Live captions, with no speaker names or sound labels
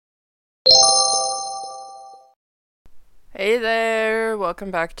Hey there! Welcome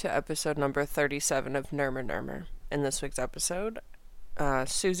back to episode number 37 of Nurmer Nurmer. In this week's episode,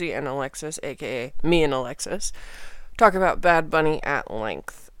 Susie and Alexis, aka me and Alexis, talk about Bad Bunny at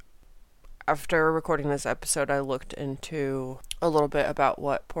length. After recording this episode, I looked into a little bit about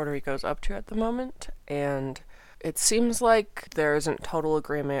what Puerto Rico's up to at the moment, and it seems like there isn't total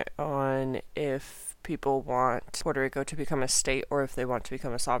agreement on if people want Puerto Rico to become a state or if they want to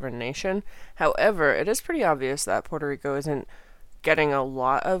become a sovereign nation. However, it is pretty obvious that Puerto Rico isn't getting a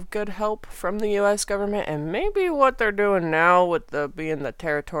lot of good help from the U.S. government, and maybe what they're doing now with being the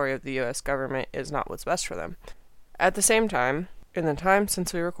territory of the U.S. government is not what's best for them. At the same time, in the time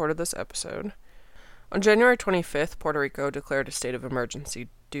since we recorded this episode, on January 25th, Puerto Rico declared a state of emergency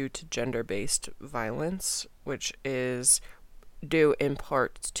due to gender-based violence, which is due in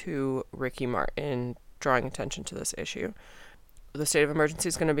part to Ricky Martin drawing attention to this issue. The state of emergency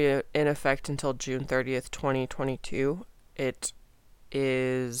is going to be in effect until June 30th, 2022. It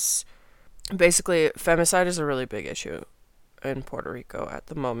is basically, femicide is a really big issue in Puerto Rico at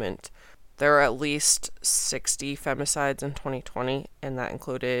the moment. There are at least 60 femicides in 2020, and that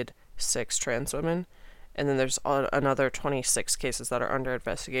included 6 trans women. And then there's another 26 cases that are under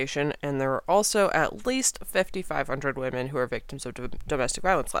investigation, and there were also at least 5,500 women who were victims of domestic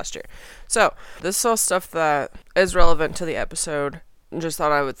violence last year. So, this is all stuff that is relevant to the episode. Just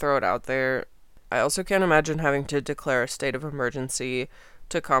thought I would throw it out there. I also can't imagine having to declare a state of emergency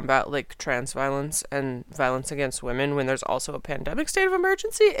to combat, trans violence and violence against women when there's also a pandemic state of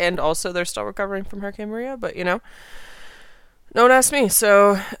emergency, and also they're still recovering from Hurricane Maria, but, no one asked me,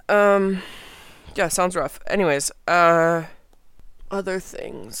 so, yeah, sounds rough. Anyways, other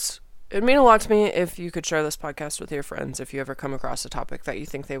things. It'd mean a lot to me if you could share this podcast with your friends if you ever come across a topic that you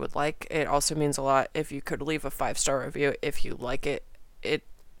think they would like. It also means a lot if you could leave a 5-star review if you like it. It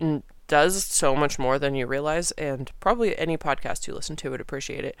does so much more than you realize, and probably any podcast you listen to would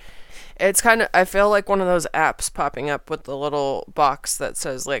appreciate it. It's kind of, I feel like one of those apps popping up with the little box that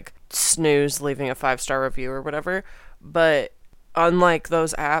says, snooze, leaving a 5-star review or whatever, but unlike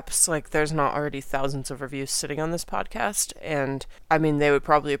those apps, there's not already thousands of reviews sitting on this podcast, and I mean, they would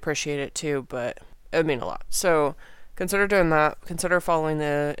probably appreciate it too, but it would mean a lot. So consider doing that. Consider following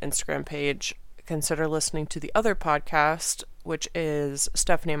the Instagram page. Consider listening to the other podcast, which is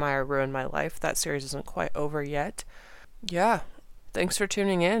Stephanie Meyer Ruined My Life. That series isn't quite over yet. Yeah, thanks for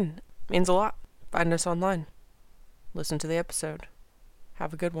tuning in. It means a lot. Find us online. Listen to the episode.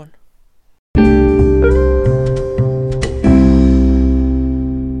 Have a good one.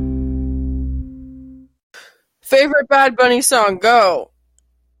 Favorite Bad Bunny song, go!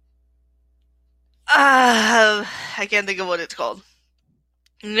 I can't think of what it's called.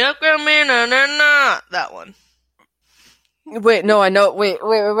 That one. Wait, no, I know. Wait.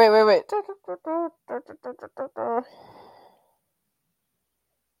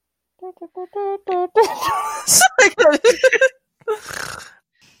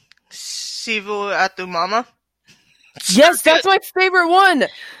 Sivu Atu Mama. Yes, that's my favorite one.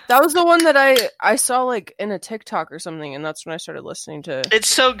 That was the one that I saw in a TikTok or something, and that's when I started listening to. It's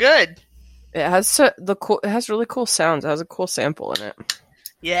so good. It has it has really cool sounds. It has a cool sample in it.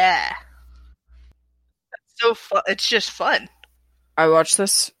 Yeah. It's so fun. It's just fun. I watched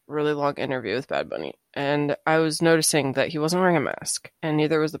this really long interview with Bad Bunny, and I was noticing that he wasn't wearing a mask, and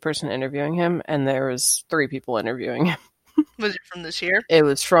neither was the person interviewing him, and there was 3 people interviewing him. Was it from this year? It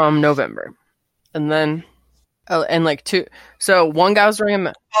was from November. And then and 2. So one guy was wearing a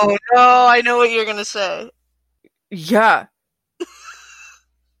mask. Oh no, I know what you're gonna say. Yeah.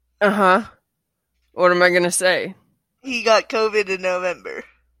 Uh-huh. What am I gonna say? He got COVID in November.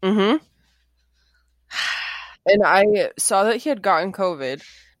 Mm-hmm. And I saw that he had gotten COVID,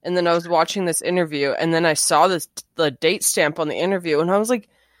 and then I was watching this interview, and then I saw the date stamp on the interview, and I was like,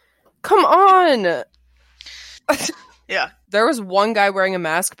 come on! Yeah. There was one guy wearing a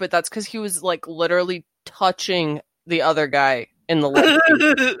mask, but that's because he was, literally touching the other guy in the leg.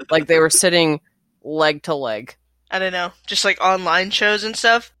 They were sitting leg to leg. I don't know. Just online shows and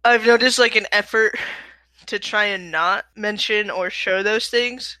stuff. I've noticed an effort to try and not mention or show those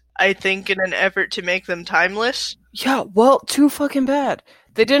things. I think in an effort to make them timeless. Yeah, well, too fucking bad.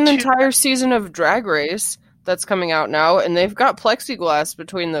 They did an entire season of Drag Race that's coming out now, and they've got plexiglass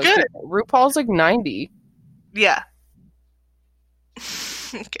between those. Good. RuPaul's 90. Yeah.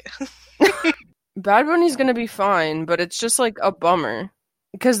 Okay. Bad Bunny's gonna be fine, but it's just a bummer.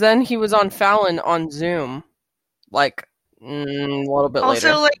 Because then he was on Fallon on Zoom. A little bit later.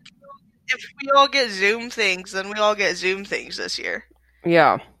 Also, if we all get Zoom things, then we all get Zoom things this year.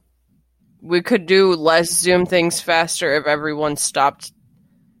 Yeah. We could do less Zoom things faster if everyone stopped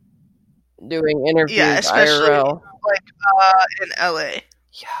doing interviews Yeah, especially IRL. like in LA.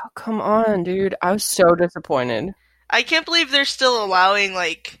 Yeah, come on, dude. I was so disappointed. I can't believe they're still allowing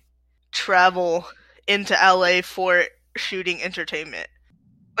like travel into LA for shooting entertainment.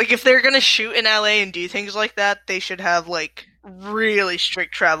 Like if they're gonna shoot in LA and do things like that, they should have like really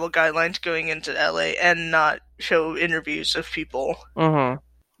strict travel guidelines going into LA and not show interviews of people. Mm-hmm.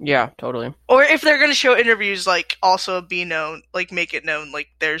 Yeah, totally. Or if they're gonna show interviews, like also be known, like make it known, like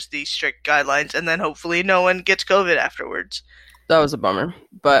there's these strict guidelines, and then hopefully no one gets COVID afterwards. That was a bummer.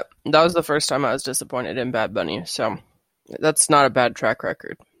 But that was the first time I was disappointed in Bad Bunny, so that's not a bad track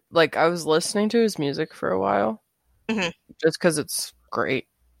record. Like, I was listening to his music for a while, just because it's great,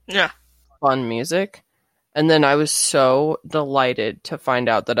 Yeah. fun music. And then I was so delighted to find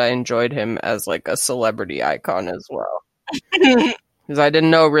out that I enjoyed him as, like, a celebrity icon as well. Because I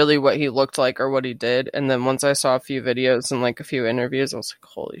didn't know really what he looked like or what he did. And then once I saw a few videos and, like, a few interviews, I was like,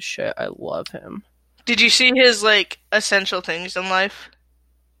 holy shit, I love him. Did you see his like essential things in life?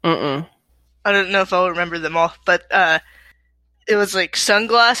 Mm-mm. I don't know if I'll remember them all, but it was like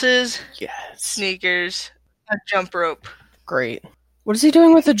sunglasses, Yes. sneakers, a jump rope. Great. What is he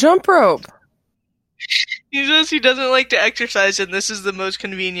doing with the jump rope? He says he doesn't like to exercise, and this is the most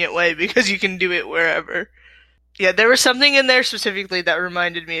convenient way because you can do it wherever. Yeah, there was something in there specifically that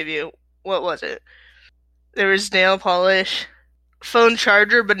reminded me of you. What was it? There was nail polish, phone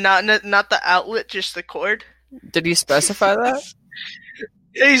charger, but not the outlet, just the cord. Did he specify that?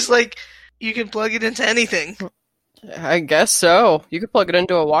 He's like, you can plug it into anything. I guess so. You could plug it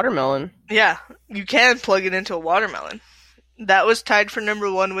into a watermelon. Yeah, you can plug it into a watermelon. That was tied for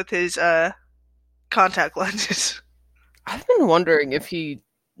number 1 with his contact lenses. I've been wondering if he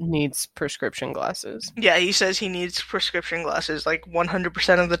needs prescription glasses. Yeah, he says he needs prescription glasses like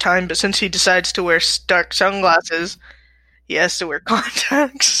 100% of the time, but since he decides to wear dark sunglasses, he has to wear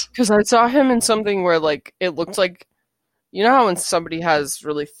contacts. Because I saw him in something where, like, it looked like, you know how when somebody has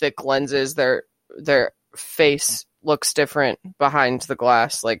really thick lenses, their face looks different behind the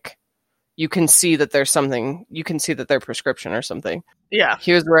glass. Like, you can see that there's something, you can see that they're prescription or something. Yeah.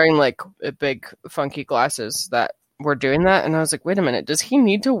 He was wearing, like, big, funky glasses that were doing that, and I was like, wait a minute, does he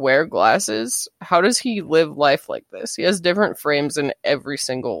need to wear glasses? How does he live life like this? He has different frames in every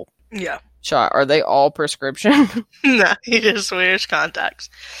single shot. Are they all prescription? No, he just wears contacts.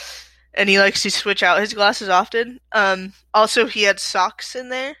 And he likes to switch out his glasses often. Also, he had socks in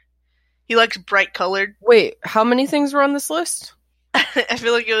there. He likes bright colored. Wait, how many things were on this list? I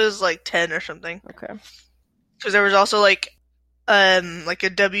feel like it was like 10 or something. Okay. Because there was also like a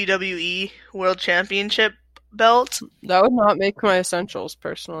WWE World Championship belt. That would not make my essentials,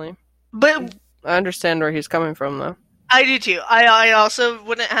 personally. But I understand where he's coming from, though. I do too. I also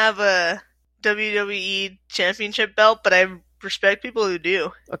wouldn't have a WWE Championship belt, but I respect people who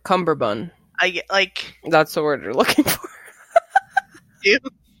do. A cummerbund. I get like That's the word you're looking for. you.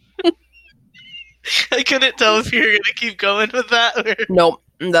 I couldn't tell if you were gonna keep going with that. Or... Nope,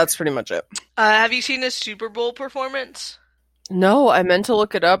 that's pretty much it. Have you seen his Super Bowl performance? No, I meant to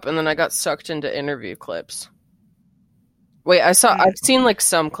look it up, and then I got sucked into interview clips. Wait, I've seen like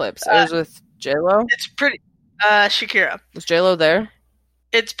some clips. It was with J-Lo? It's pretty. Shakira. Was J-Lo there?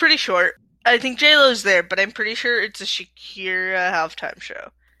 It's pretty short. I think J-Lo's there, but I'm pretty sure it's a Shakira halftime show.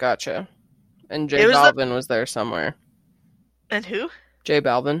 Gotcha. And J Balvin was there somewhere. And who? J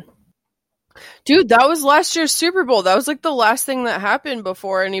Balvin. Dude, that was last year's Super Bowl. That was like the last thing that happened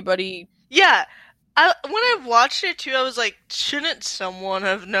before anybody... Yeah. When I watched it too, I was like, shouldn't someone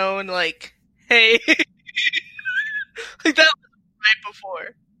have known, like, hey... like, that was right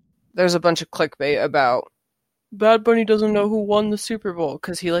before. There's a bunch of clickbait about Bad Bunny doesn't know who won the Super Bowl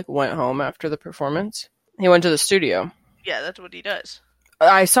because he, like, went home after the performance. He went to the studio. Yeah, that's what he does.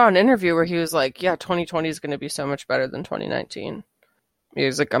 I saw an interview where he was like, yeah, 2020 is going to be so much better than 2019. He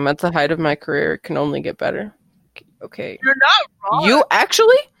was like, I'm at the height of my career. It can only get better. Okay. You're not wrong. You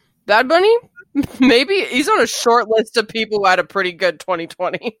actually? Bad Bunny? Maybe he's on a short list of people who had a pretty good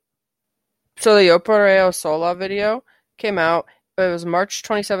 2020. So the Yo Porreo Sola video came out. It was March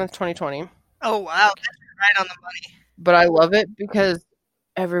 27th, 2020. Oh, wow. That's right on the money. But I love it because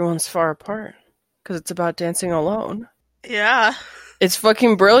everyone's far apart. Because it's about dancing alone. Yeah. It's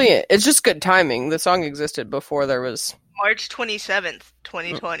fucking brilliant. It's just good timing. The song existed before there was... March 27th,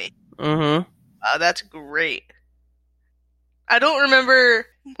 2020. Mm-hmm. Wow, that's great. I don't remember...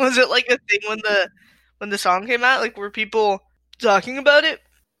 Was it like a thing when the song came out? Like, were people talking about it?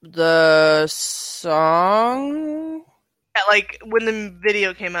 The song? Yeah, like, when the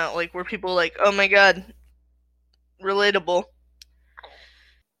video came out, like, were people like, oh my god, relatable?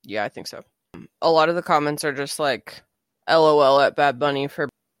 Yeah, I think so. A lot of the comments are just like, LOL at Bad Bunny for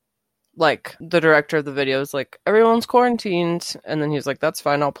Like, the director of the video is like, everyone's quarantined. And then he's like, that's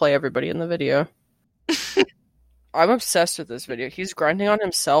fine, I'll play everybody in the video. I'm obsessed with this video. He's grinding on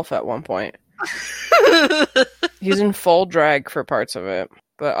himself at one point. He's in full drag for parts of it,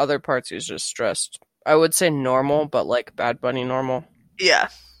 but other parts he's just stressed. I would say normal, but like Bad Bunny normal. Yeah.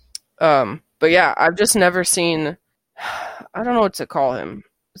 But yeah, I've just never seen, I don't know what to call him.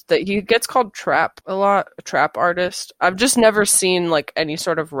 That he gets called trap a lot, a trap artist. I've just never seen like any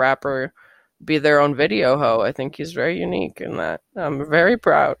sort of rapper be their own video hoe. I think he's very unique in that. I'm very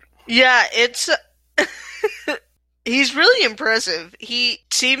proud. Yeah, it's he's really impressive. He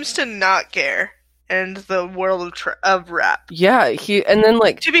seems to not care in the world of rap. Yeah, and then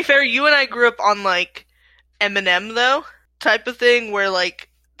like, to be fair, you and I grew up on like Eminem though type of thing where like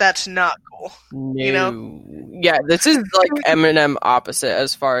that's not cool. no. You know? Yeah, this is like Eminem opposite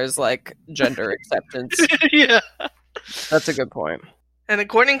as far as like gender acceptance. Yeah. That's a good point. And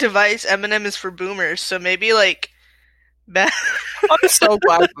according to Vice, Eminem is for boomers, so maybe like I'm so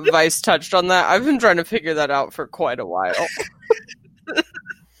glad Vice touched on that. I've been trying to figure that out for quite a while.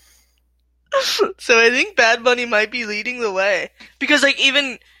 So I think Bad Bunny might be leading the way. Because like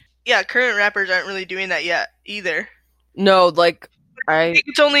even current rappers aren't really doing that yet either. No, like I think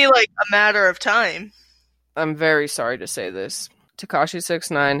it's only like a matter of time. I'm very sorry to say this. Tekashi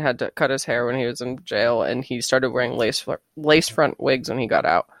 6ix9ine had to cut his hair when he was in jail, and he started wearing lace front wigs when he got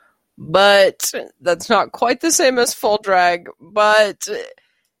out. But that's not quite the same as full drag, but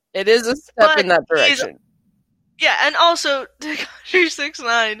it is a step in that direction. Yeah, and also Tekashi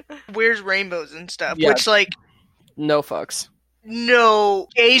 6ix9ine wears rainbows and stuff, which like no fucks. No,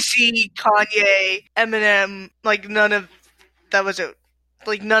 Jay-Z, Kanye, Eminem, like none of that was it.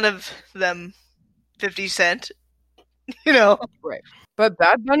 Like none of them 50 Cent. You know. Right. But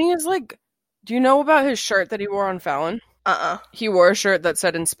Bad Bunny is like, do you know about his shirt that he wore on Fallon? He wore a shirt that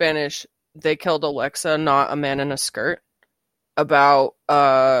said in Spanish, "They killed Alexa, not a man in a skirt," about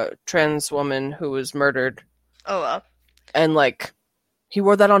a trans woman who was murdered. Oh, wow. And like, he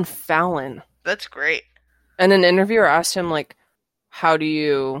wore that on Fallon. That's great. And an interviewer asked him like, how do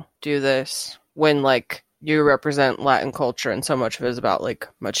you do this when like you represent Latin culture and so much of it is about like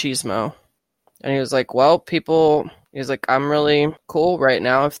machismo? And he was like, well, he's like, I'm really cool right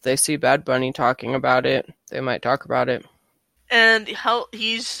now. If they see Bad Bunny talking about it, they might talk about it. And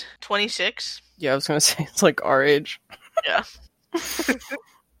he's 26? Yeah, I was going to say, it's like our age. Yeah.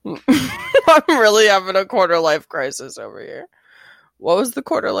 I'm really having a quarter life crisis over here. What was the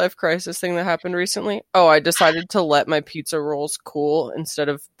quarter life crisis thing that happened recently? Oh, I decided to let my pizza rolls cool instead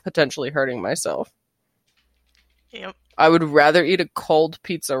of potentially hurting myself. Yep. I would rather eat a cold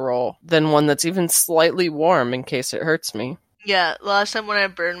pizza roll than one that's even slightly warm in case it hurts me. Yeah, last time when I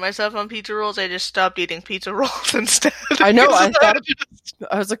burned myself on pizza rolls, I just stopped eating pizza rolls instead. I know, I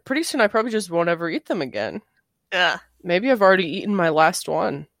was like, pretty soon I probably just won't ever eat them again. Yeah. Maybe I've already eaten my last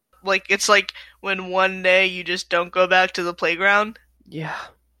one. Like, it's like when one day you just don't go back to the playground. Yeah.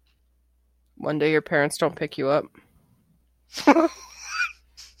 One day your parents don't pick you up.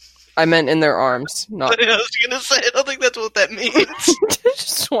 I meant in their arms, not... I was gonna say, I don't think that's what that means.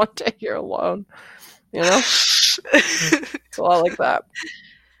 Just one day you're alone. You know? It's a lot like that.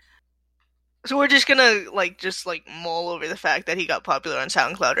 So we're just gonna, just mull over the fact that he got popular on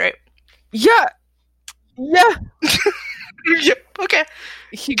SoundCloud, right? Yeah! Yeah! Yep, okay.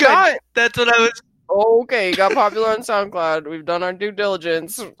 He got... That's what I was... Okay, he got popular on SoundCloud. We've done our due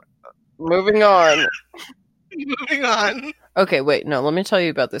diligence. Moving on. Moving on. Okay, wait, no, let me tell you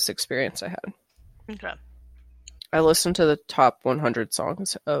about this experience I had. Okay. I listened to the top 100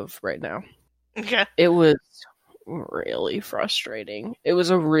 songs of right now. Okay. It was really frustrating. It was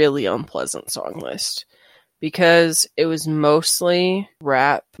a really unpleasant song list because it was mostly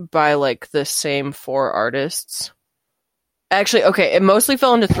rap by the same 4 artists. Actually, okay, it mostly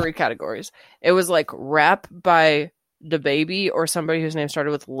fell into 3 categories. It was rap by DaBaby or somebody whose name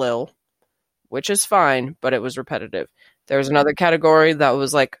started with Lil, which is fine, but it was repetitive. There was another category that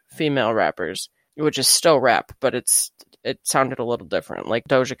was female rappers, which is still rap, but it sounded a little different. Like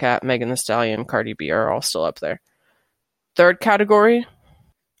Doja Cat, Megan Thee Stallion, Cardi B are all still up there. Third category,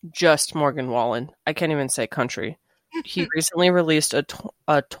 just Morgan Wallen. I can't even say country. He recently released a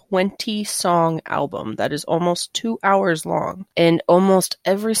 20-song album that is almost 2 hours long, and almost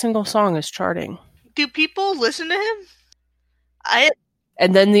every single song is charting. Do people listen to him?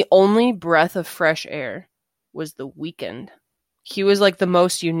 And then the only breath of fresh air was The Weeknd. He was the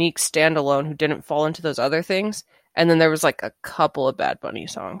most unique standalone who didn't fall into those other things. And then there was a couple of Bad Bunny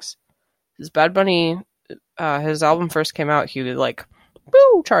songs. His Bad Bunny, his album first came out, he was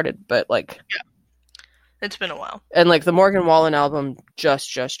woo, charted, but Yeah. It's been a while. And like the Morgan Wallen album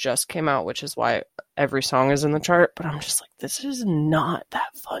just came out, which is why every song is in the chart. But I'm just like, this is not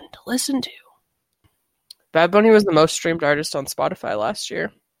that fun to listen to. Bad Bunny was the most streamed artist on Spotify last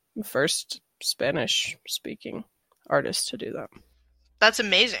year. The first Spanish-speaking artist to do that. That's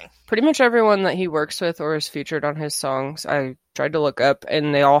amazing. Pretty much everyone that he works with or is featured on his songs, I tried to look up,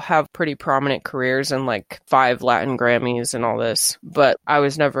 and they all have pretty prominent careers and like 5 Latin Grammys and all this. But I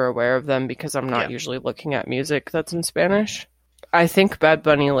was never aware of them because I'm not usually looking at music that's in Spanish. I think Bad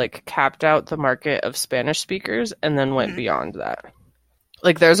Bunny like capped out the market of Spanish speakers and then went beyond that.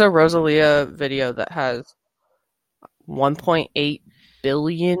 Like there's a Rosalia video that has 1.8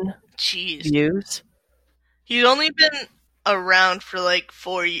 billion views. He's only been around for like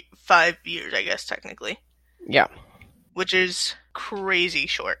 5 years, I guess, technically. Yeah. Which is crazy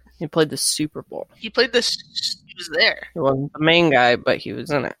short. He played the Super Bowl. He was there. He wasn't the main guy, but he was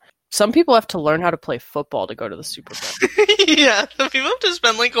in it. Some people have to learn how to play football to go to the Super Bowl. Yeah, some people have to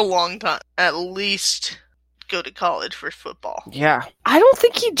spend like a long time. At least go to college for football. Yeah. I don't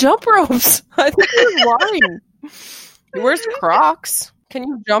think he jump ropes. I think you're lying. He wears Crocs. Can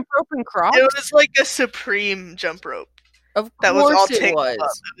you jump rope in Crocs? It was like a Supreme jump rope. Of course that was all it taken was. Up.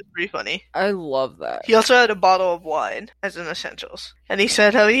 It was pretty funny. I love that. He also had a bottle of wine as an essentials. And he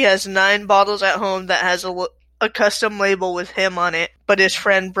said how he has 9 bottles at home that has a custom label with him on it, but his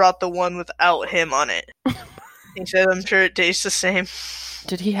friend brought the one without him on it. He said, I'm sure it tastes the same.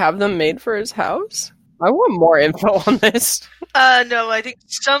 Did he have them made for his house? I want more info on this. No, I think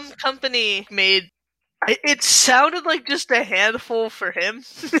some company made... It sounded like just a handful for him.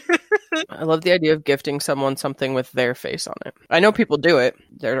 I love the idea of gifting someone something with their face on it. I know people do it.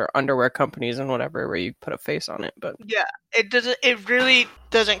 There are underwear companies and whatever where you put a face on it, but yeah, it really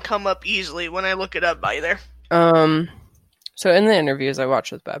doesn't come up easily when I look it up either. So in the interviews I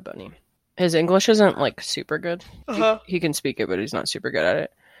watched with Bad Bunny, his English isn't like super good. He can speak it, but he's not super good at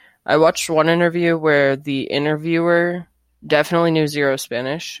it. I watched one interview where the interviewer definitely knew zero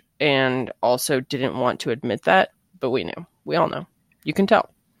Spanish and also didn't want to admit that, but we knew. We all know. You can tell.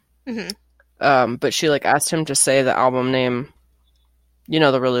 Mm-hmm. But she like asked him to say the album name, you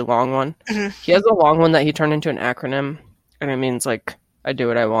know, the really long one. Mm-hmm. He has a long one that he turned into an acronym, and it means like, I do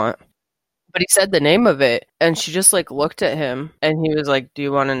what I want. But he said the name of it, and she just like looked at him, and he was like, do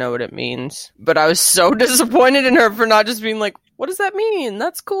you want to know what it means? But I was so disappointed in her for not just being like, what does that mean?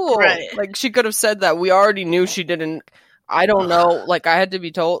 That's cool. Right. Like, she could have said that. We already knew she didn't. I don't know. Like, I had to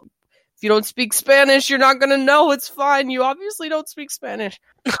be told, if you don't speak Spanish, you're not going to know. It's fine. You obviously don't speak Spanish.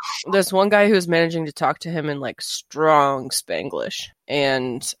 There's one guy who was managing to talk to him in, like, strong Spanglish.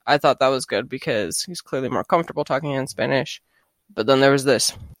 And I thought that was good because he's clearly more comfortable talking in Spanish. But then there was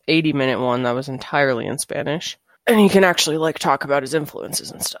this 80-minute one that was entirely in Spanish. And he can actually, like, talk about his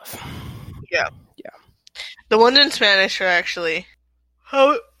influences and stuff. Yeah. The ones in Spanish are actually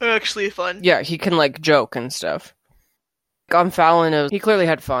fun. Yeah, he can, like, joke and stuff. On Fallon, he clearly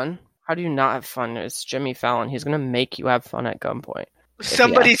had fun. How do you not have fun? It's Jimmy Fallon. He's going to make you have fun at gunpoint.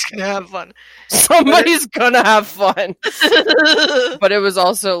 Somebody's going to have fun. Somebody's going to have fun. But it was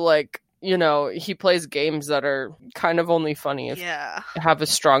also like, you know, he plays games that are kind of only funny if you have a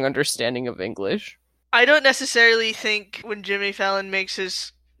strong understanding of English. I don't necessarily think when Jimmy Fallon makes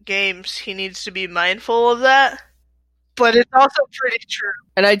his games, he needs to be mindful of that. But it's also pretty true.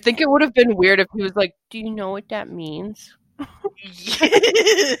 And I think it would have been weird if he was like, do you know what that means?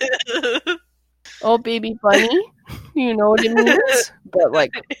 Oh, baby bunny, you know what it means? But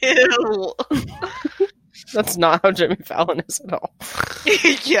like, ew. That's not how Jimmy Fallon is at all.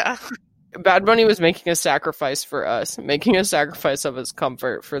 Yeah. Bad Bunny was making a sacrifice for us, making a sacrifice of his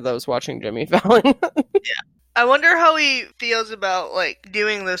comfort for those watching Jimmy Fallon. Yeah. I wonder how he feels about, like,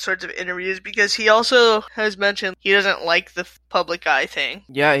 doing those sorts of interviews, because he also has mentioned he doesn't like the public eye thing.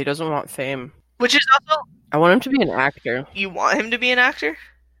 Yeah, he doesn't want fame. Which is also... I want him to be an actor. You want him to be an actor?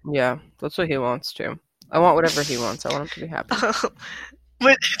 Yeah, that's what he wants to. I want whatever he wants. I want him to be happy.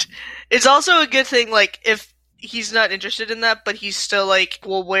 But it's also a good thing, like, if he's not interested in that, but he's still, like,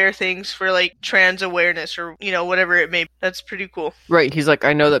 will wear things for, like, trans awareness or, you know, whatever it may be. That's pretty cool. Right, he's like,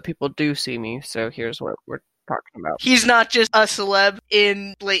 I know that people do see me, so here's what we're talking about. He's not just a celeb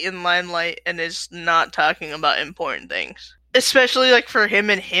in blatant limelight and is not talking about important things. Especially, like, for him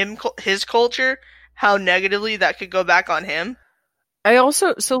and his culture, how negatively that could go back on him. I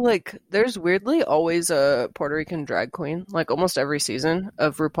also, so, like, there's weirdly always a Puerto Rican drag queen, like, almost every season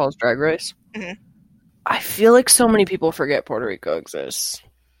of RuPaul's Drag Race. Mm-hmm. I feel like so many people forget Puerto Rico exists.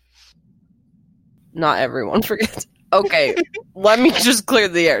 Not everyone forgets. Okay, let me just clear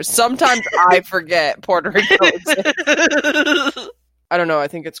the air. Sometimes I forget Puerto Rico exists. I don't know, I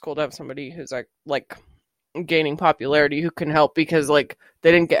think it's cool to have somebody who's, like gaining popularity who can help because, like,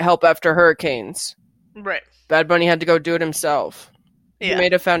 they didn't get help after hurricanes. Right. Bad Bunny had to go do it himself. He Yeah.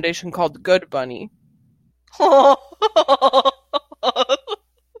 made a foundation called Good Bunny. That's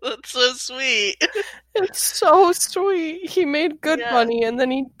so sweet. It's so sweet. He made Good Yeah. Bunny, and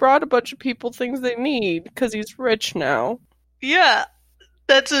then he brought a bunch of people things they need because he's rich now. Yeah.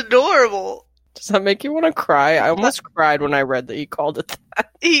 That's adorable. Does that make you want to cry? I almost cried when I read that he called it that.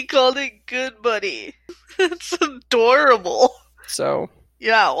 He called it Good Bunny. That's adorable. So,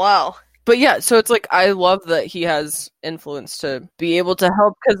 Yeah, wow. but yeah, so it's like, I love that he has influence to be able to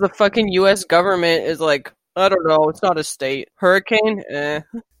help because the fucking U.S. government is like, I don't know, it's not a state. Hurricane?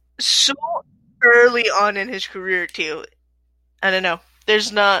 So early on in his career, too. I don't know.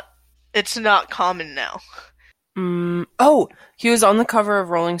 It's not common now. Oh, he was on the cover of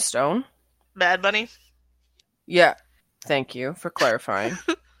Rolling Stone? Bad Bunny? Yeah, thank you for clarifying.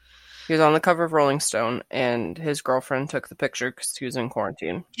 He was on the cover of Rolling Stone, and his girlfriend took the picture because he was in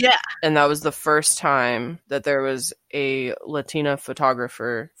quarantine. Yeah. And that was the first time that there was a Latina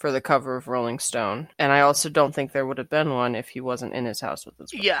photographer for the cover of Rolling Stone. And I also don't think there would have been one if he wasn't in his house with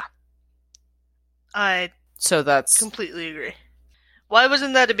his wife. Yeah. I So that's... completely agree. Why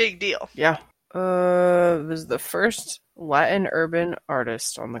wasn't that a big deal? Yeah. It was the first Latin urban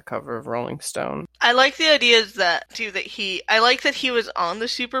artist on the cover of Rolling Stone. I like the ideas that I like that he was on the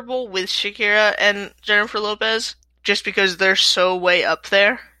Super Bowl with Shakira and Jennifer Lopez, just because they're so way up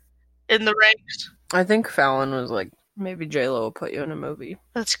there in the ranks. I think Fallon was like, maybe J-Lo will put you in a movie.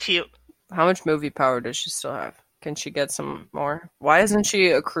 That's cute. How much movie power does she still have? Can she get some more? Why isn't she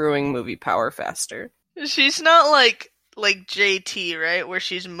accruing movie power faster? She's not like JT, right? Where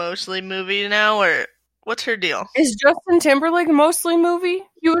she's mostly movie now, or what's her deal? Is Justin Timberlake mostly movie?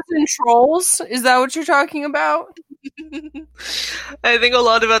 He was in Trolls? Is that what you're talking about? I think a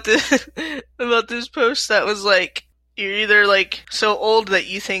lot about this post that was like, you're either like so old that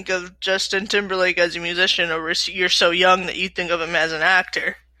you think of Justin Timberlake as a musician, or you're so young that you think of him as an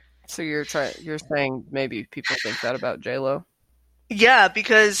actor. So you're saying maybe people think that about J-Lo? Yeah,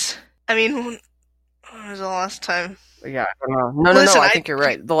 because I mean, when was the last time? Yeah, I don't know. No, I think you're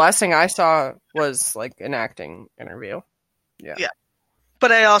right. The last thing I saw was like an acting interview. Yeah.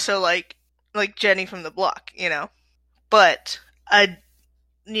 But I also like Jenny from the Block, But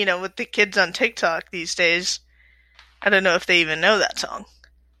with the kids on TikTok these days, I don't know if they even know that song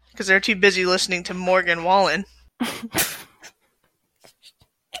because they're too busy listening to Morgan Wallen.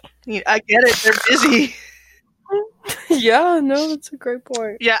 I get it; they're busy. Yeah, no, that's a great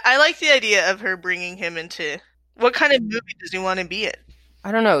point. Yeah, I like the idea of her bringing him into. What kind of movie does he want to be in?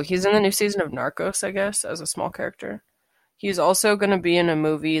 I don't know. He's in the new season of Narcos, I guess, as a small character. He's also going to be in a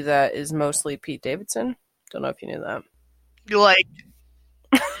movie that is mostly Pete Davidson. Don't know if you knew that. You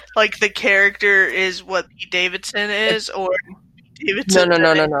like the character is what Pete Davidson is, or Pete Davidson?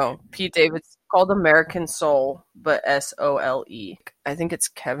 No. Pete Davidson, called American Soul, but SOLE. I think it's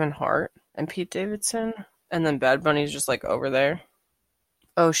Kevin Hart and Pete Davidson, and then Bad Bunny's just like over there.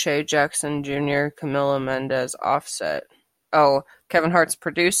 O'Shea Jackson Jr., Camila Mendes, Offset. Oh, Kevin Hart's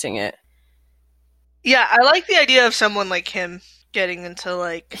producing it. Yeah, I like the idea of someone like him getting into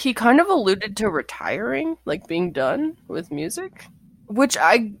like... He kind of alluded to retiring, like being done with music, which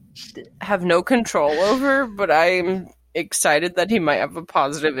I have no control over, but I'm excited that he might have a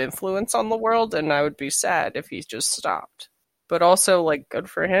positive influence on the world, and I would be sad if he just stopped. But also, like, good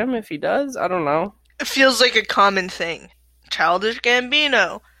for him if he does. I don't know. It feels like a common thing. Childish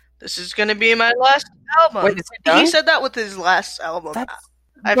Gambino. This is going to be my last album. Wait, is he done? He said that with his last album.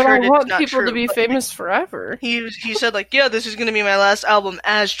 I've heard I want people to be famous forever. He said, like, yeah, this is going to be my last album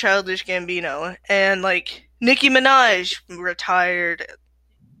as Childish Gambino. And, like, Nicki Minaj retired.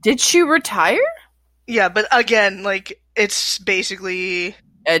 Did she retire? Yeah, but again, like, it's basically...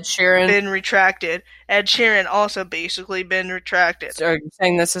 Ed Sheeran? Been retracted. Ed Sheeran also basically been retracted. So are you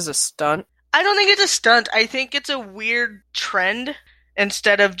saying this is a stunt? I don't think it's a stunt. I think it's a weird trend.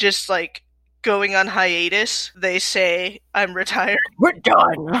 Instead of just, like, going on hiatus, they say, I'm retired. We're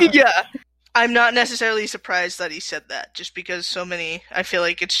done! Yeah. I'm not necessarily surprised that he said that, just because I feel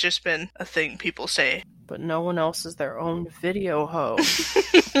like it's just been a thing people say. But no one else is their own video hoe.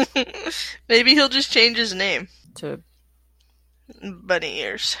 Maybe he'll just change his name. To Bunny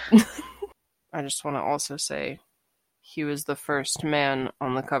Ears. I just want to also say, he was the first man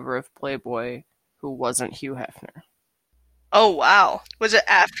on the cover of Playboy who wasn't Hugh Hefner. Oh, wow. Was it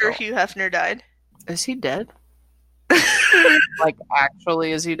after Hugh Hefner died? Is he dead? Like,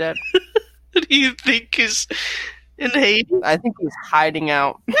 actually, is he dead? What do you think is in Haiti? I think he's hiding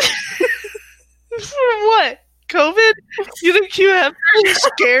out. What? COVID? You think Hugh Hefner is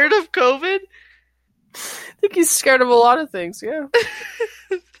scared of COVID? I think he's scared of a lot of things, yeah.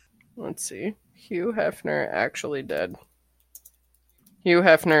 Let's see. Hugh Hefner actually dead. Hugh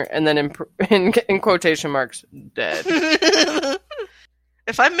Hefner, and then in quotation marks, dead.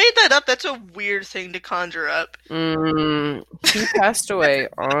 If I made that up, that's a weird thing to conjure up. He passed away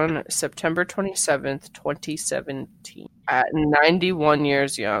on September 27th, 2017, at 91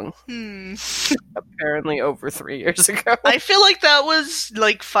 years young. Apparently over 3 years ago. I feel like that was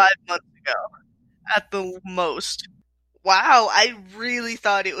like 5 months ago, at the most. Wow, I really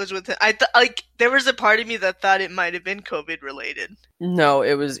thought it was with him. There was a part of me that thought it might have been COVID related. No,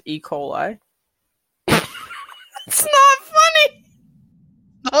 it was E. coli. It's not funny.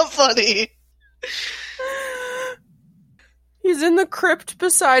 Not funny. He's in the crypt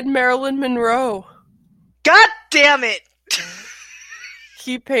beside Marilyn Monroe. God damn it!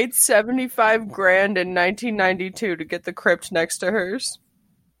 He paid $75,000 in 1992 to get the crypt next to hers.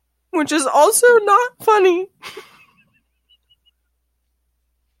 Which is also not funny.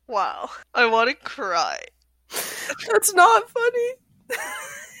 Wow. I want to cry. That's not funny. He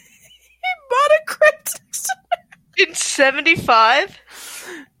bought a crypt next to her. In 75?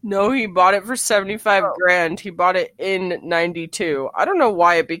 No, he bought it for $75,000. He bought it in 92. I don't know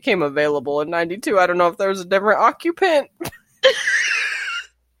why it became available in 92. I don't know if there was a different occupant.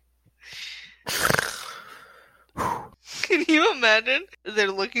 Can you imagine?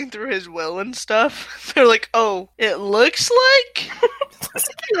 They're looking through his will and stuff. They're like, oh, it looks like?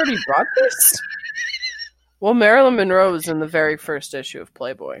 He already bought this? Well, Marilyn Monroe was in the very first issue of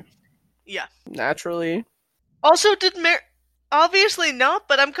Playboy. Yeah. Naturally. Also, obviously not,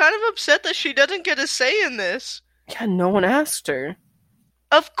 but I'm kind of upset that she doesn't get a say in this. Yeah, no one asked her.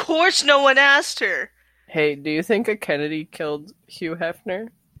 Of course no one asked her. Hey, do you think a Kennedy killed Hugh Hefner?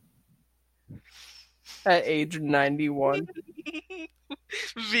 At age 91.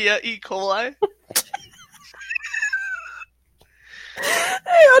 Via E. coli.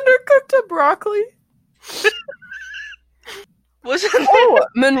 Hey, undercooked a broccoli.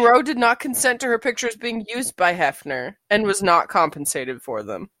 Monroe did not consent to her pictures being used by Hefner and was not compensated for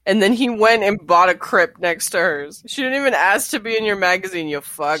them. And then he went and bought a crypt next to hers. She didn't even ask to be in your magazine, you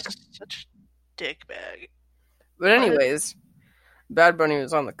fuck. Such a dickbag. But anyways, Bad Bunny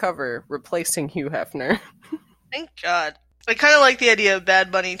was on the cover, replacing Hugh Hefner. Thank God. I kind of like the idea of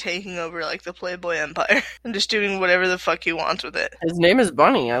Bad Bunny taking over, like, the Playboy empire and just doing whatever the fuck he wants with it. His name is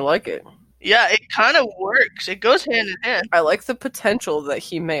Bunny. I like it. Yeah, it kind of works. It goes hand in hand. I like the potential that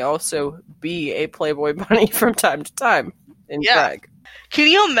he may also be a Playboy bunny from time to time in drag. Can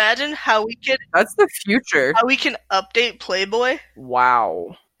you imagine how we could... That's the future. How we can update Playboy?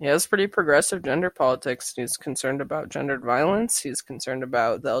 Wow. He has pretty progressive gender politics. He's concerned about gendered violence. He's concerned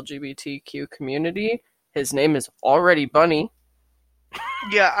about the LGBTQ community. His name is already Bunny.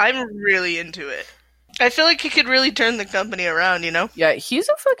 Yeah, I'm really into it. I feel like he could really turn the company around, you know? Yeah, he's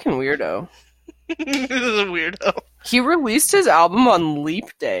a fucking weirdo. This is a weirdo. He released his album on Leap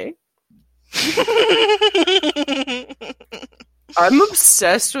Day. I'm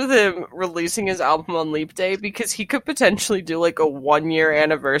obsessed with him releasing his album on Leap Day because he could potentially do like a 1-year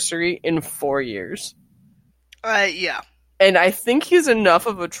anniversary in 4 years. Yeah. And I think he's enough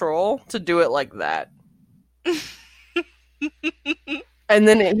of a troll to do it like that. And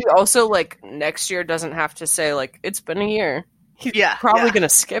then he also, like, next year doesn't have to say, like, it's been a year. He's probably going to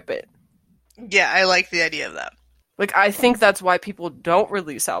skip it. Yeah, I like the idea of that. Like, I think that's why people don't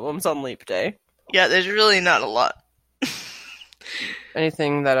release albums on Leap Day. Yeah, there's really not a lot.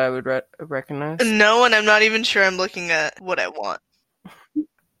 Anything that I would recognize? No, and I'm not even sure I'm looking at what I want.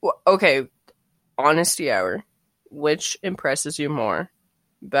 Well, okay, honesty hour. Which impresses you more?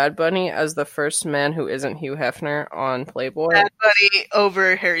 Bad Bunny as the first man who isn't Hugh Hefner on Playboy? Bad Bunny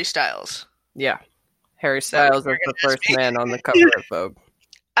over Harry Styles. Yeah. Harry Styles is the first man on the cover of Vogue.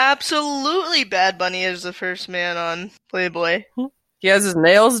 Absolutely Bad Bunny is the first man on Playboy. He has his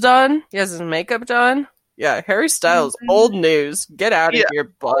nails done. He has his makeup done. Yeah, Harry Styles, old news. Get out of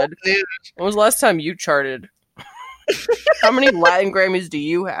here, bud. When was the last time you charted? How many Latin Grammys do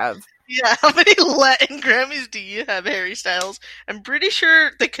you have? Yeah, how many Latin Grammys do you have, Harry Styles? I'm pretty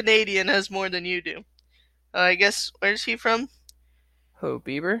sure the Canadian has more than you do. I guess, where's he from? Who,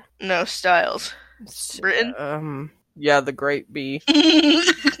 Bieber? No, Styles. Britain? Yeah, the Great B.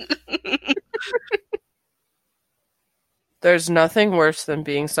 There's nothing worse than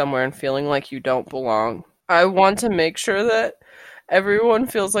being somewhere and feeling like you don't belong. I want to make sure that everyone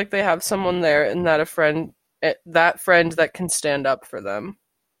feels like they have someone there and that that friend that can stand up for them.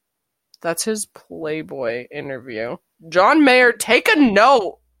 That's his Playboy interview. John Mayer, take a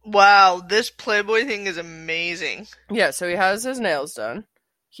note! Wow, this Playboy thing is amazing. Yeah, so he has his nails done.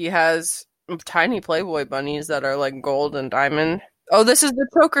 He has Tiny Playboy bunnies that are like gold and diamond. Oh, this is the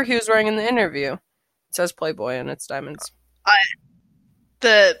choker he was wearing in the interview. It says Playboy and it's diamonds.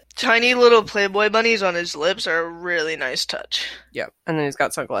 The tiny little Playboy bunnies on his lips are a really nice touch. Yep. And then he's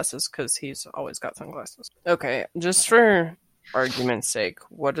got sunglasses because he's always got sunglasses. Okay, just for argument's sake,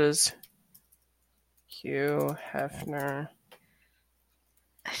 what is Hugh Hefner?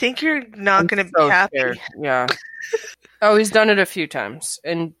 I think you're not going to be happy. Scared. Yeah. Oh, he's done it a few times.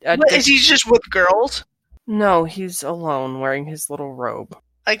 And is he just with girls? No, he's alone wearing his little robe.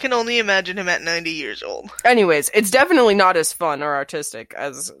 I can only imagine him at 90 years old. Anyways, it's definitely not as fun or artistic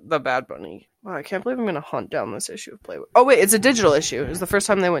as the Bad Bunny. Wow, I can't believe I'm going to hunt down this issue of Playboy. Oh, wait, it's a digital issue. It was the first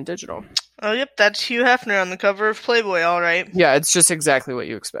time they went digital. Oh, yep, that's Hugh Hefner on the cover of Playboy, all right. Yeah, it's just exactly what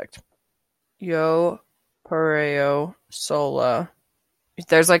you expect. Yo Pareo Sola.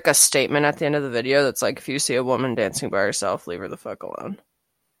 There's like a statement at the end of the video that's like, if you see a woman dancing by herself, leave her the fuck alone.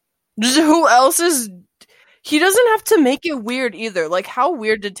 Who else is... He doesn't have to make it weird either. Like, how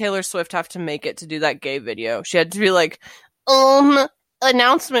weird did Taylor Swift have to make it to do that gay video? She had to be like,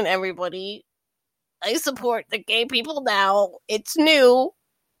 announcement, everybody. I support the gay people now. It's new.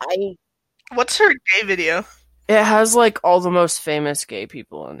 What's her gay video? It has, like, all the most famous gay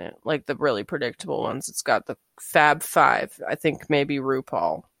people in it. Like, the really predictable ones. It's got the Fab Five. I think maybe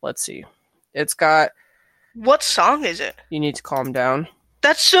RuPaul. Let's see. It's got... What song is it? You Need to Calm Down.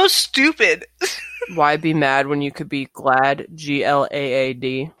 That's so stupid. Why be mad when you could be glad?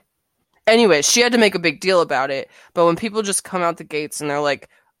 GLAAD. Anyways, she had to make a big deal about it. But when people just come out the gates and they're like,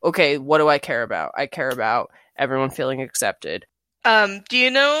 okay, what do I care about? I care about everyone feeling accepted. Do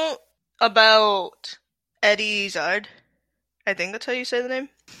you know about Eddie Izzard? I think that's how you say the name.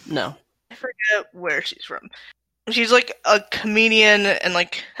 No. I forget where she's from. She's like a comedian and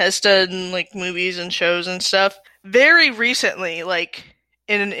like has done like movies and shows and stuff. Very recently, like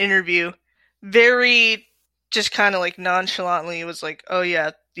in an interview, very just kind of like nonchalantly was like, oh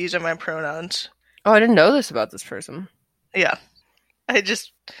yeah, these are my pronouns. Oh, I didn't know this about this person. Yeah. I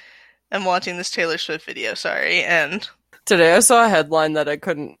just am watching this Taylor Swift video, sorry, and... Today I saw a headline that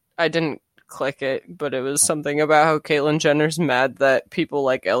I didn't click it, but it was something about how Caitlyn Jenner's mad that people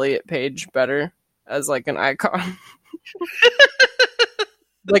like Elliot Page better as like an icon.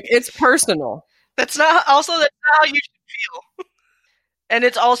 Like, it's personal. That's not how you should feel. And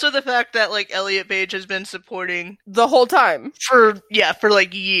it's also the fact that, like, Elliot Page has been supporting... The whole time. For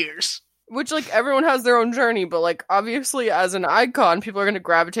like, years. Which, like, everyone has their own journey, but, like, obviously, as an icon, people are going to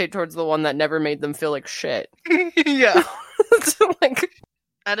gravitate towards the one that never made them feel like shit. Yeah. So, like...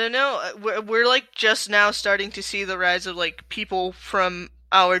 I don't know. We're, like, just now starting to see the rise of, like, people from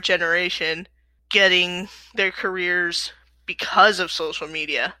our generation getting their careers because of social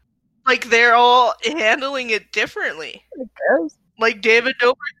media. Like, they're all handling it differently. I guess. Like, David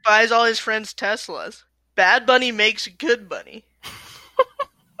Dobrik buys all his friends' Teslas. Bad Bunny makes Good Bunny.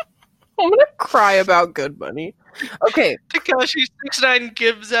 I'm gonna cry about Good Bunny. Okay. Tekashi 69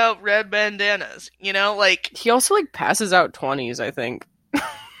 gives out red bandanas. You know, like... He also, like, passes out 20s, I think.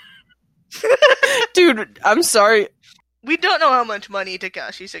 Dude, I'm sorry. We don't know how much money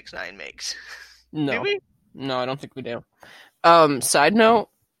Tekashi 69 makes. No. Do we? No, I don't think we do. Side note,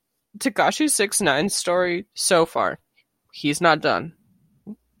 Tekashi 69's story so far, he's not done.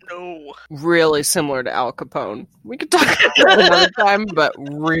 No. Really similar to Al Capone. We could talk about it another time, but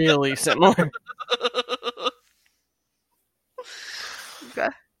really similar. Okay.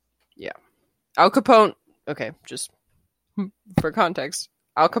 Yeah. Al Capone, okay, just for context,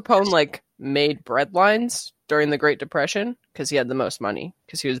 Al Capone, like, made bread lines during the Great Depression because he had the most money,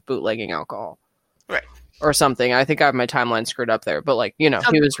 because he was bootlegging alcohol. Right. Or something. I think I have my timeline screwed up there, but, like, you know,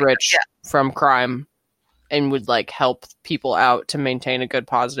 he was rich from crime and would, like, help people out to maintain a good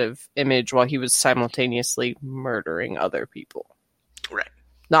positive image while he was simultaneously murdering other people. Right.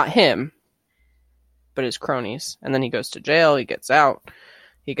 Not him, but his cronies. And then he goes to jail, he gets out,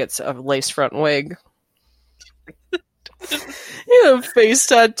 he gets a lace front wig. He had a face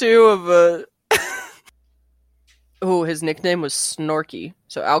tattoo of a... Oh, his nickname was Snorky.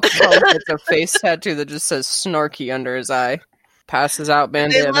 So Al Capone gets a face tattoo that just says Snorky under his eye. Passes out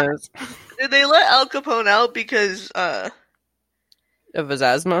bandanas. Did they let Al Capone out because, of his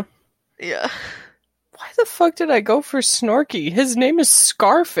asthma? Yeah. Why the fuck did I go for Snorky? His name is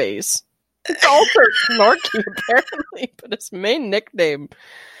Scarface. It's also Snorky, apparently, but his main nickname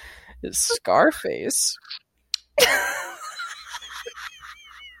is Scarface.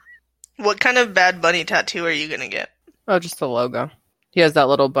 What kind of Bad Bunny tattoo are you gonna get? Oh, just the logo. He has that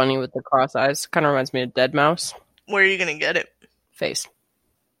little bunny with the cross eyes. Kind of reminds me of Deadmau5. Where are you gonna get it? Face.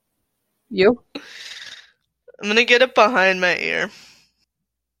 You? I'm gonna get it behind my ear.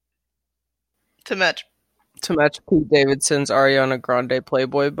 To match. To match Pete Davidson's Ariana Grande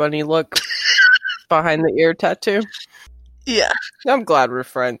Playboy bunny look behind the ear tattoo. Yeah. I'm glad we're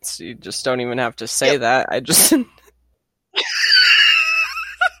friends. You just don't even have to say that. I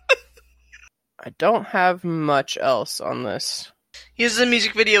don't have much else on this. Here's the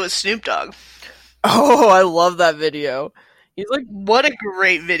music video with Snoop Dogg. Oh, I love that video. He's like, what a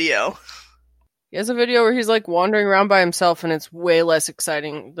great video. He has a video where he's like wandering around by himself, and it's way less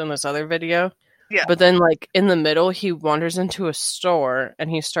exciting than this other video. Yeah. But then, like, in the middle, he wanders into a store and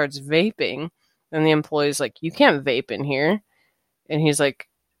he starts vaping. And the employee's like, you can't vape in here. And he's like,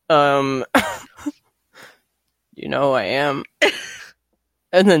 you know I am.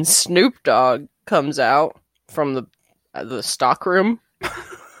 And then Snoop Dogg comes out from the stock room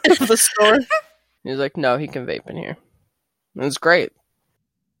of the store. He's like, no, he can vape in here. And it's great.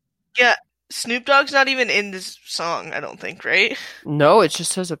 Yeah, Snoop Dogg's not even in this song, I don't think, right? No, it's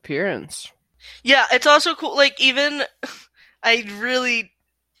just his appearance. Yeah, it's also cool, like, even, I really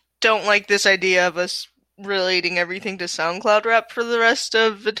don't like this idea of us relating everything to SoundCloud rap for the rest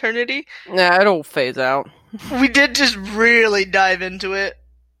of eternity. Nah, it'll phase out. We did just really dive into it.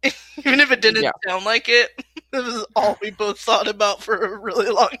 Even if it didn't sound like it. It was all we both thought about for a really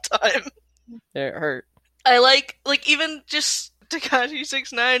long time. It hurt. I like even just Tekashi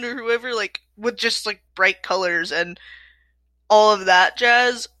 6ix9ine or whoever, like, with just, like, bright colors and all of that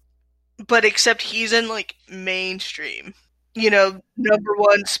jazz. But except he's in, like, mainstream. You know, number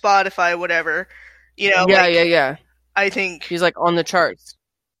one, Spotify, whatever. You know, yeah. I think he's, like, on the charts.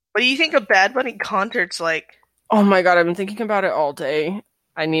 What do you think of Bad Bunny concerts like? Oh my god, I've been thinking about it all day.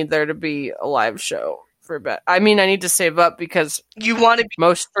 I need there to be a live show for I need to save up because you want to be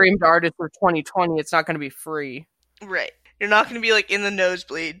most streamed artists for 2020. It's not going to be free. Right. You're not going to be, like, in the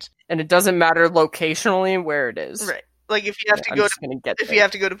nosebleeds. And it doesn't matter locationally where it is. Right. Like, if you have you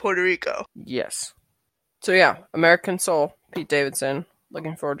have to go to Puerto Rico. Yes. So yeah, American Soul, Pete Davidson.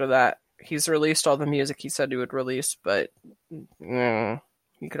 Looking forward to that. He's released all the music he said he would release, but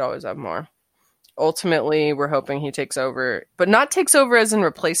he could always have more. Ultimately, we're hoping he takes over, but not takes over as in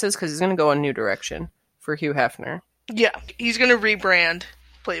replaces, because he's going to go a new direction for Hugh Hefner. Yeah, he's going to rebrand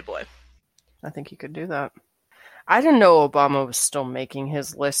Playboy. I think he could do that. I didn't know Obama was still making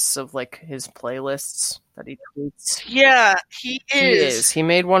his lists of, like, his playlists that he tweets. Yeah, he is. He is. He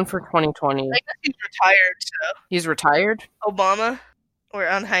made one for 2020. I guess he's retired, so. He's retired? Obama? Or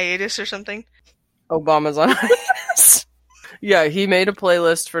on hiatus or something? Obama's on hiatus. Yeah, he made a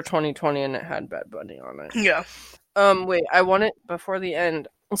playlist for 2020 and it had Bad Bunny on it. Yeah. Wait, I want it before the end.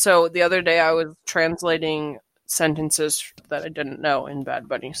 So the other day I was translating sentences that I didn't know in Bad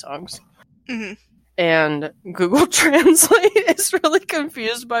Bunny songs. Mm-hmm. And Google Translate is really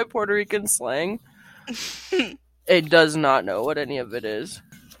confused by Puerto Rican slang. It does not know what any of it is.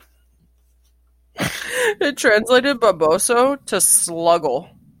 It translated baboso to sluggle.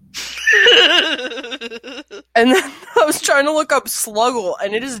 And then I was trying to look up sluggle,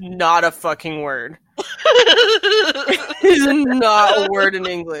 and it is not a fucking word. It is not a word in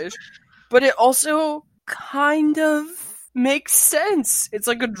English. But it also kind of makes sense. It's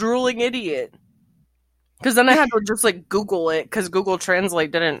like a drooling idiot. Because then I had to just, like, Google it, because Google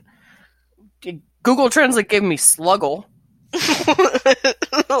Translate didn't... Google Translate gave me sluggle.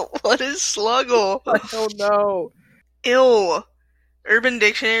 What is sluggle? I don't know. Ew. Urban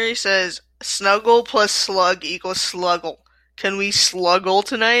Dictionary says, snuggle plus slug equals sluggle. Can we sluggle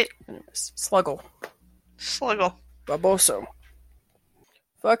tonight? Sluggle. Sluggle. Baboso.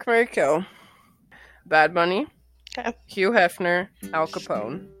 Fuck, marry, kill. Bad Bunny. Okay. Hugh Hefner. Al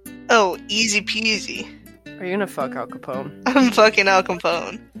Capone. Oh, easy peasy. Are you gonna fuck Al Capone? I'm fucking Al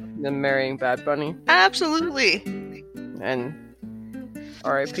Capone. Then marrying Bad Bunny? Absolutely. And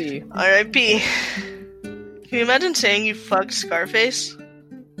R.I.P. R.I.P. Can you imagine saying you fucked Scarface?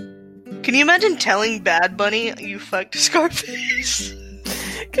 Can you imagine telling Bad Bunny you fucked Scarface?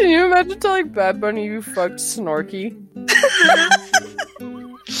 Can you imagine telling Bad Bunny you fucked Snorky?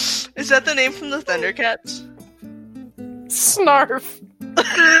 Is that the name from the Thundercats? Snarf.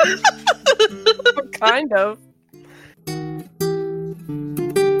 Kind of.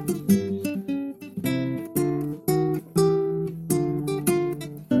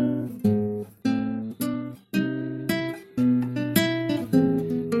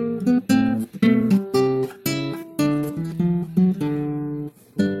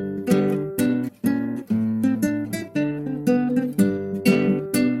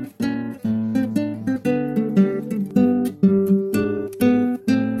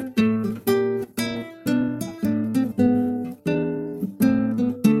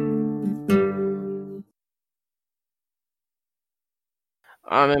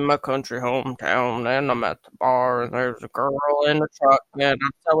 I'm in my country hometown, and I'm at the bar, and there's a girl in the truck, and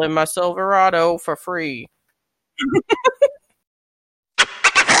I'm selling my Silverado for free.